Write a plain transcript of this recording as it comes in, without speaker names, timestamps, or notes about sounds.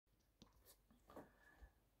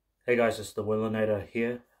Hey guys, it's the Willinator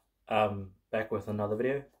here. Back with another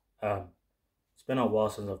video. It's been a while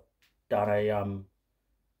since I've done a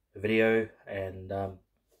video, and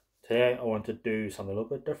today I want to do something a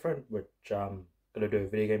little bit different, which gonna do a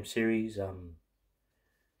video game series,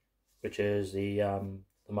 which is the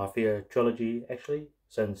Mafia Trilogy actually,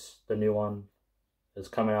 since the new one is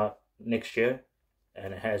coming out next year,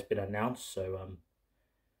 and it has been announced. So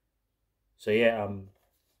yeah, don't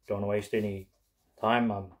want to waste any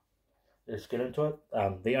time. Let's get into it.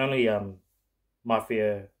 The only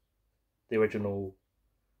Mafia, the original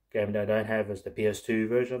game that I don't have is the PS2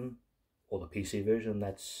 version or the PC version.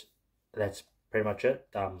 That's pretty much it.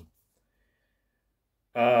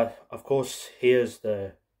 Of course, here's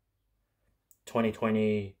the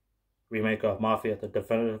 2020 remake of Mafia, the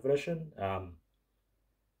definitive edition,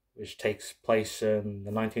 which takes place in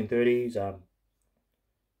the 1930s,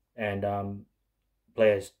 and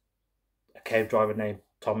plays a cab driver named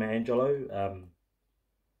Tom Angelo.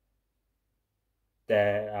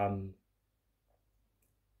 That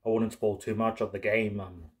I wouldn't spoil too much of the game.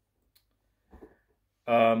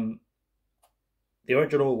 Um, the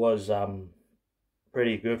original was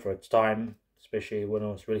pretty good for its time, especially when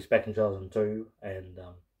it was released back in 2002. And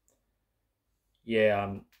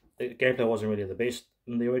yeah, the gameplay wasn't really the best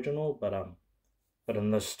in the original, but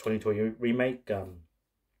in this 2020 remake,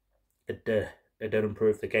 it did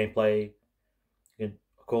improve the gameplay. And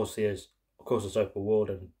of course it's open world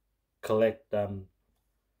and collect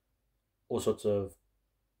all sorts of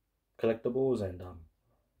collectibles, and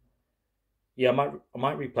yeah, I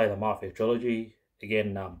might replay the Mafia trilogy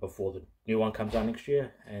again before the new one comes out next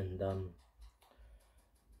year, and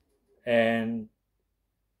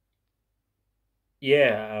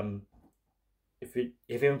yeah, if you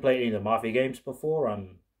haven't played any of the Mafia games before,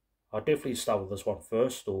 I'll definitely start with this one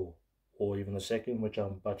first, or even the second, which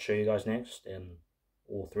I'm about to show you guys next, and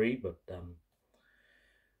all three. But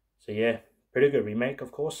so yeah, pretty good remake,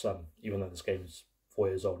 of course. Even though this game is 4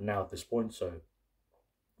 years old now at this point, so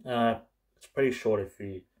it's pretty short if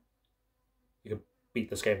you can beat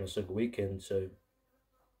this game in a single weekend. So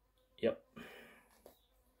yep.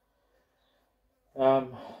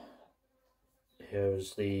 Um,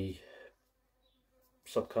 Here's the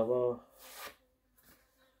subcover.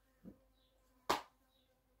 Of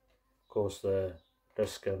course, the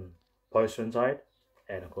disc and poster inside,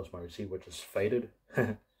 and of course my receipt, which is faded.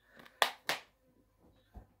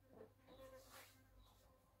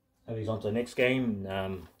 Moving on to the next game,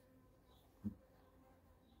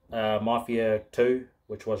 Mafia 2,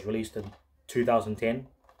 which was released in 2010.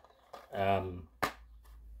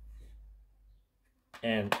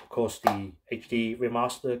 And of course the HD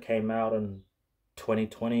remaster came out in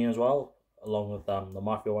 2020 as well, along with the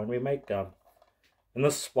Mafia 1 remake. In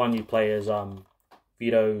this one you play as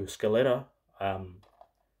Vito Scaletta.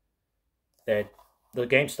 That the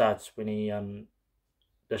game starts when he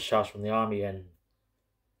discharged from the army,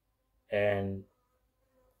 and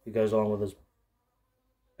he goes along with his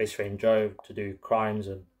best friend Joe to do crimes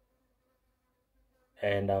and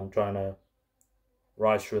trying to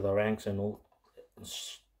rise through the ranks and all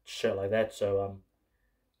shit like that. So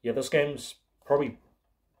yeah, this game's probably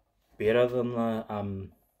better than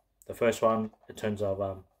the first one in terms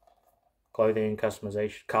of clothing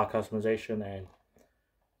customization, car customization, and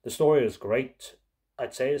the story is great.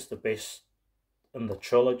 I'd say it's the best in the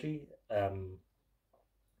trilogy,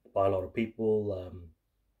 by a lot of people.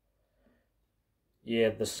 Yeah,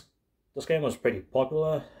 this game was pretty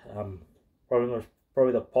popular.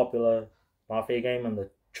 Probably the popular Mafia game in the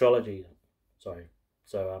trilogy. Sorry.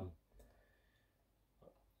 So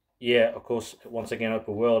yeah, of course, once again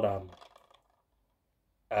open world.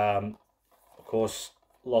 Of course,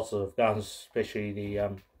 lots of guns, especially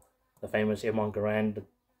the famous M1 Garand, the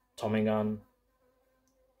Tommy gun,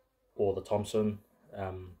 or the Thompson.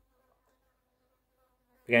 The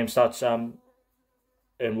game starts in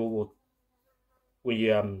World War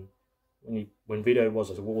we when Vito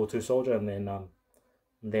was a World War II soldier, and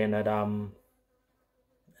then it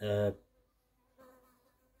uh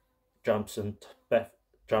jumps and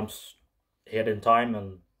jumps ahead in time,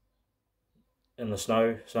 and in the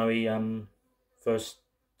snowy first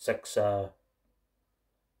six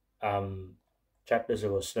chapters,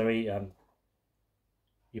 it was snowy.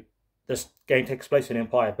 This game takes place in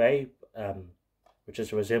Empire Bay, which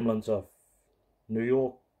is a resemblance of New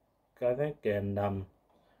York, I think, and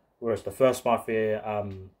whereas the first Mafia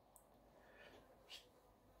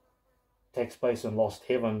takes place in Lost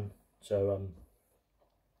Heaven. So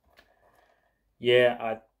yeah,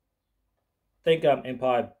 I think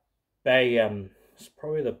Empire Bay is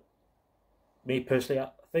probably me personally. I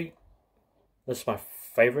think this is my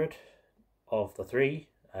favorite of the three.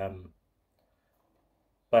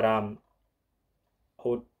 But I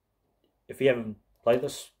would, if you haven't played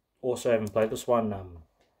this, also haven't played this one,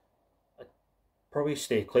 I'd probably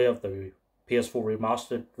stay clear of the PS4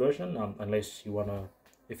 remastered version, unless you wanna,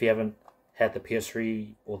 if you haven't had the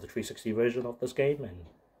PS3 or the 360 version of this game, and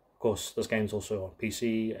of course this game's also on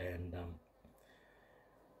PC, and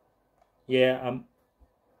yeah,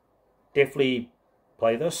 definitely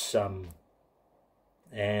play this,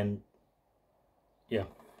 and yeah,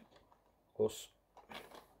 of course.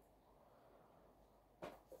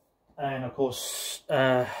 And of course,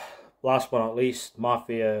 last but not least,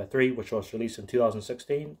 Mafia 3, which was released in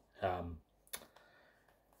 2016.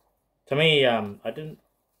 To me, I didn't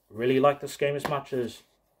really like this game as much as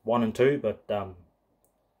 1 and 2, but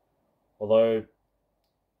although it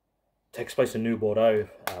takes place in New Bordeaux,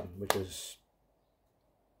 which is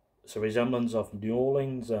it's a resemblance of New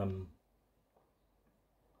Orleans. I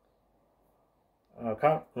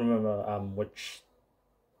can't remember which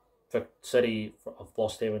city of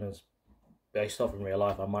Lost Haven is based off in real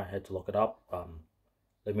life. I might have to look it up.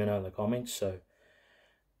 Let me know in the comments. So,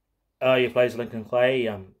 you plays Lincoln Clay,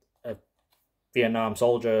 a Vietnam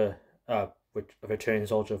soldier, which a returning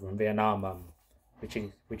soldier from Vietnam, which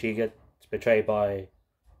he gets betrayed by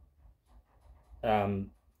the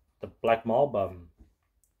black mob,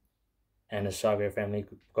 and his Saga family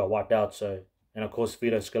got wiped out. So, and of course,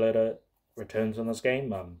 Vito Scaletta returns in this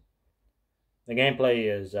game. The gameplay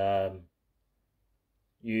is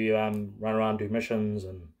you run around, do missions,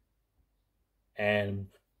 and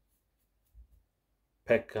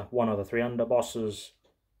pick one of the 3 underbosses,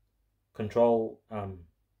 control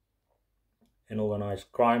and organize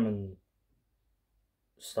crime and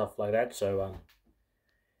stuff like that. So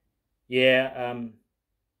yeah,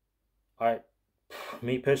 I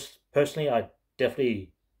personally, I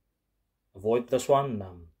definitely avoid this one,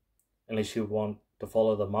 unless you want to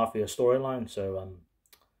follow the Mafia storyline. So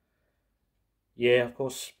yeah, of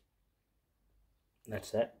course,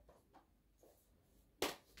 that's that.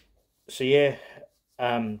 So yeah,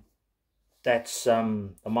 that's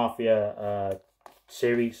the Mafia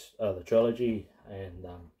series, the trilogy, and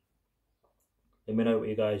let me know what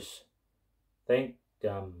you guys think.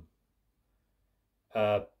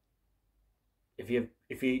 Uh, if you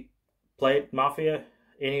played Mafia,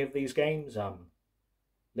 any of these games,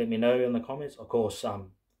 let me know in the comments. Of course,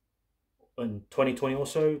 in 2020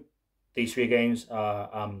 also, these 3 games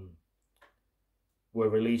were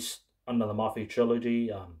released under the Mafia trilogy.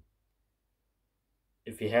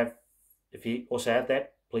 If you also have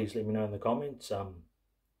that, please let me know in the comments.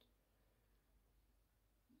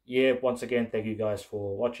 Yeah, once again, thank you guys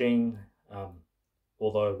for watching.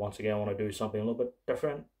 Although once again, I want to do something a little bit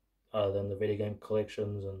different than the video game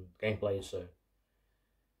collections and gameplay. So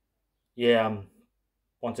yeah,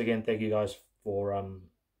 once again, thank you guys for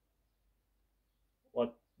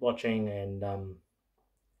watching and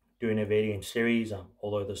doing a video game series.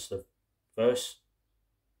 Although this is the first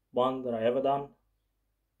one that I ever done.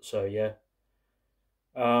 So yeah,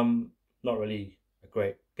 not really a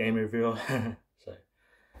great game reviewer. So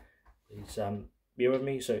please bear with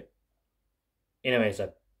me. So anyways, I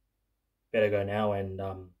better go now, and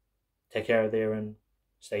take care of there and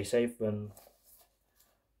stay safe, and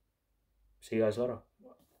see you guys later.